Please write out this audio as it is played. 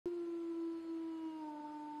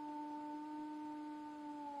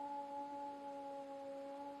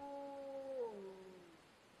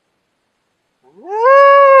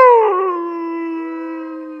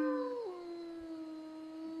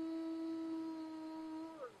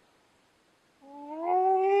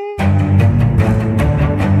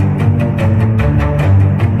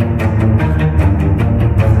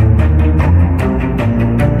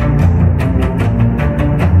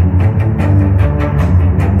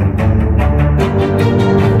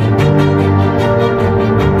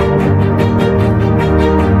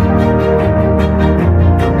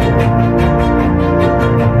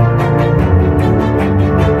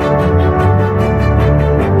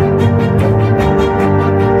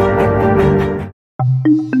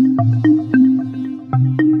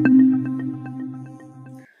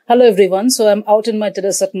Hello everyone. So I'm out in my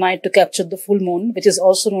terrace at night to capture the full moon, which is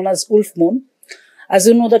also known as wolf moon. As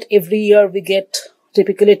you know that every year we get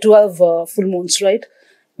typically 12 full moons, right?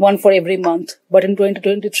 One for every month. But in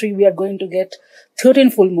 2023, we are going to get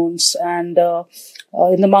 13 full moons. And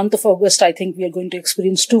in the month of August, I think we are going to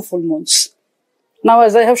experience 2 full moons. Now,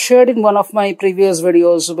 as I have shared in one of my previous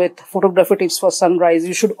videos with photography tips for sunrise,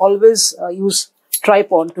 you should always use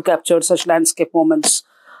tripod to capture such landscape moments.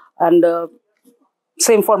 And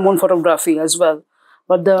same for moon photography as well.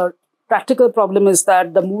 But the practical problem is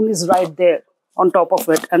that the moon is right there on top of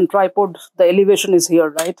it, and tripod, the elevation is here,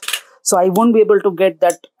 right? So I won't be able to get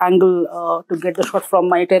that angle to get the shot from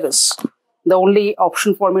my terrace. The only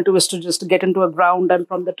option for me is to just get into a ground, and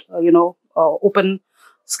from that, open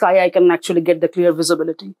sky, I can actually get the clear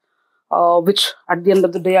visibility, which at the end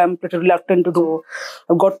of the day, I'm pretty reluctant to do.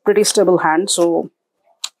 I've got pretty stable hand, so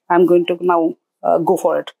I'm going to now go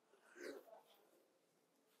for it.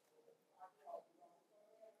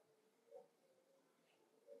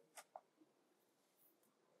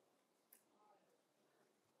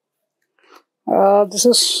 This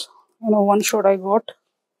is, one shot I got.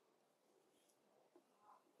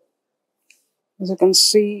 As you can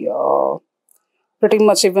see, pretty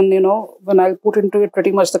much even, when I'll put into it,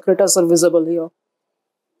 pretty much the critters are visible here.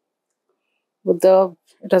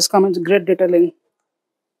 It has come into great detailing.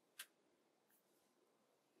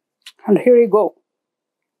 And here you go.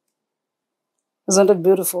 Isn't it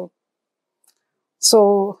beautiful?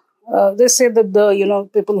 So, they say that the,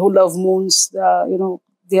 people who love moons,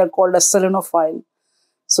 they are called a selenophile.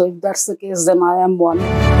 So if that's the case, then I am one.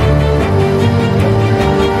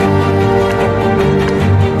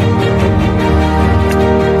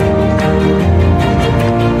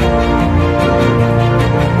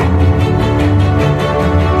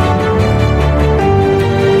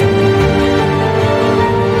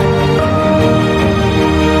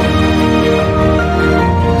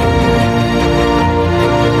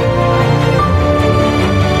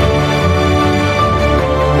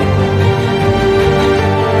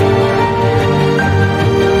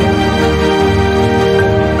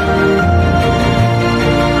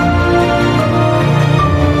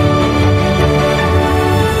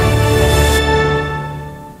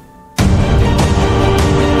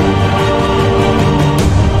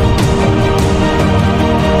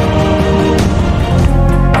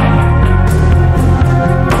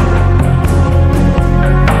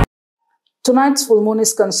 Tonight's full moon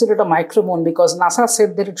is considered a micromoon because NASA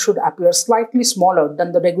said that it should appear slightly smaller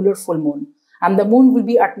than the regular full moon, and the moon will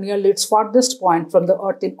be at nearly its farthest point from the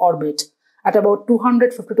Earth in orbit, at about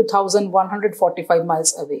 252,145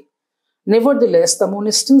 miles away. Nevertheless, the moon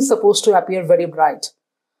is still supposed to appear very bright.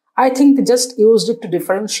 I think they just used it to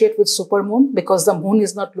differentiate with supermoon because the moon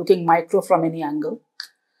is not looking micro from any angle.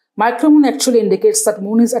 Micromoon actually indicates that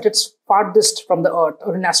moon is at its farthest from the Earth,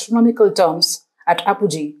 or in astronomical terms, at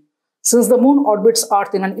apogee. Since the moon orbits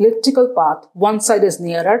Earth in an elliptical path, one side is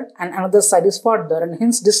nearer and another side is farther, and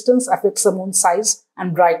hence distance affects the moon's size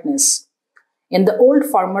and brightness. In the old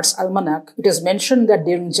Farmer's Almanac, it is mentioned that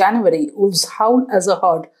during January, wolves howl as a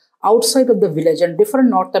herd outside of the village, and different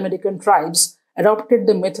North American tribes adopted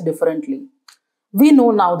the myth differently. We know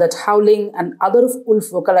now that howling and other wolf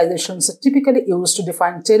vocalizations are typically used to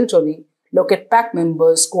define territory, locate pack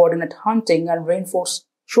members, coordinate hunting, and reinforce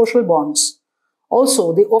social bonds.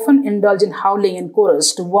 Also, they often indulge in howling in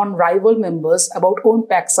chorus to warn rival members about own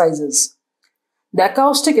pack sizes. The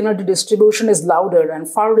acoustic energy distribution is louder and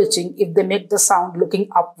far-reaching if they make the sound looking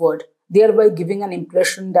upward, thereby giving an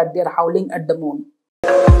impression that they are howling at the moon.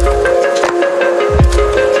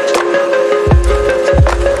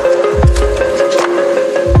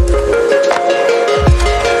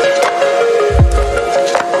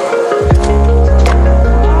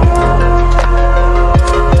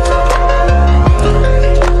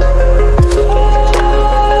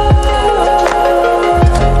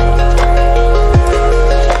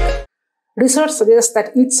 Research suggests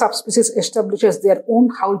that each subspecies establishes their own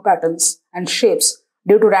howl patterns and shapes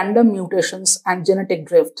due to random mutations and genetic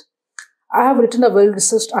drift. I have written a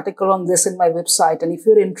well-researched article on this in my website, and if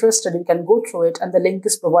you're interested, you can go through it, and the link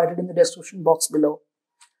is provided in the description box below.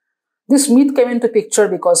 This myth came into picture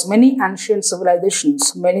because many ancient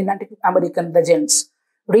civilizations, many Native American legends,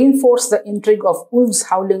 reinforce the intrigue of wolves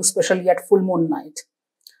howling, especially at full moon night.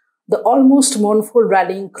 The almost mournful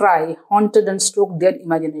rallying cry haunted and stroked their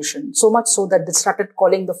imagination, so much so that they started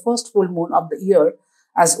calling the first full moon of the year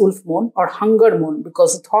as wolf moon or hunger moon,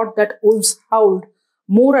 because they thought that wolves howled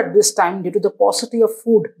more at this time due to the paucity of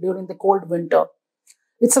food during the cold winter.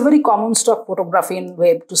 It's a very common stock photography in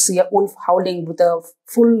web to see a wolf howling with a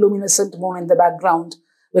full luminescent moon in the background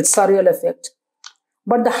with surreal effect.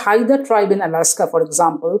 But the Haida tribe in Alaska, for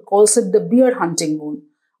example, calls it the bear hunting moon,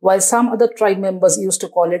 while some other tribe members used to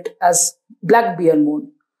call it as black bear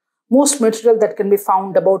moon. Most material that can be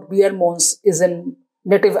found about bear moons is in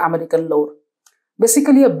Native American lore.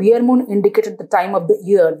 Basically, a bear moon indicated the time of the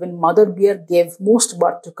year when mother bear gave most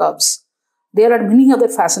birth to cubs. There are many other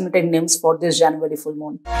fascinating names for this January full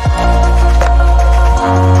moon.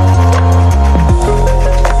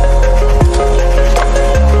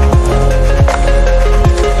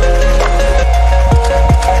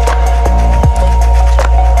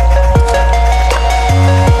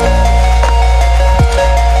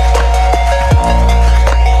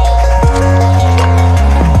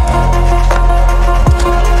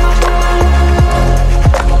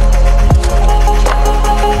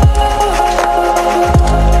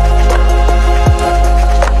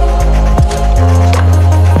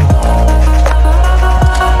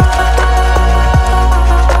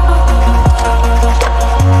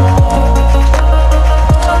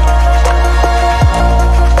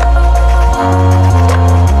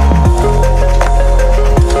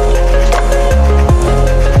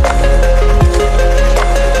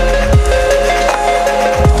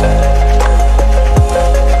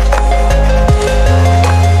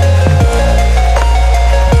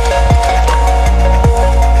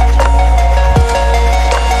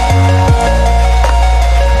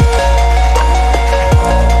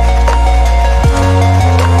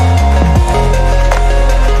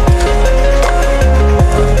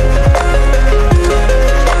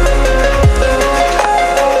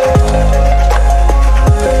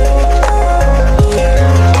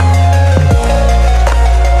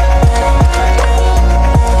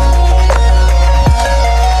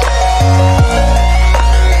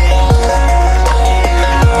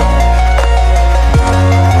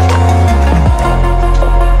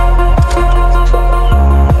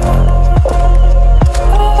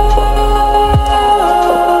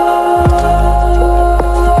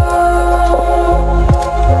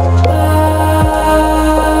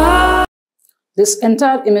 This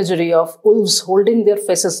entire imagery of wolves holding their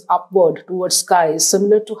faces upward towards sky is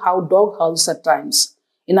similar to how dog howls at times,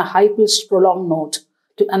 in a high-pitched prolonged note,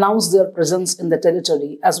 to announce their presence in the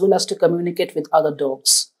territory as well as to communicate with other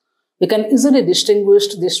dogs. We can easily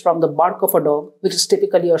distinguish this from the bark of a dog, which is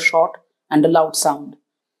typically a short and a loud sound.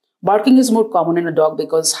 Barking is more common in a dog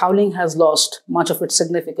because howling has lost much of its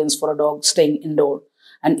significance for a dog staying indoor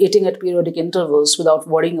and eating at periodic intervals without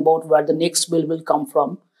worrying about where the next meal will come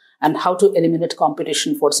from and how to eliminate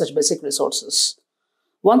competition for such basic resources.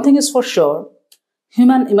 One thing is for sure,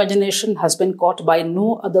 human imagination has been caught by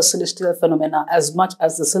no other celestial phenomena as much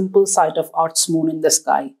as the simple sight of Earth's moon in the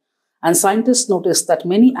sky. And scientists noticed that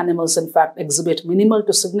many animals in fact exhibit minimal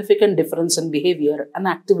to significant difference in behavior and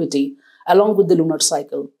activity along with the lunar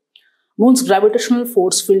cycle. Moon's gravitational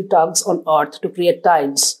force field tugs on Earth to create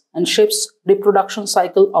tides and shapes reproduction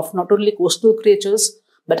cycle of not only coastal creatures,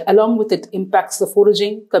 but along with it impacts the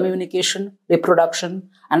foraging, communication, reproduction,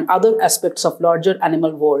 and other aspects of larger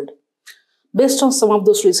animal world. Based on some of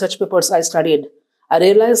those research papers I studied, I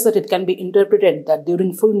realized that it can be interpreted that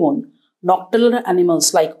during full moon, nocturnal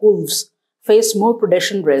animals like wolves face more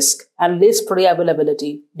predation risk and less prey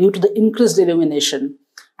availability due to the increased illumination,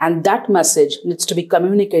 and that message needs to be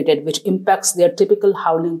communicated, which impacts their typical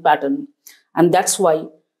howling pattern. And that's why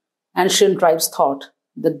ancient tribes thought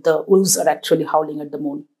that the wolves are actually howling at the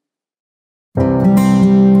moon.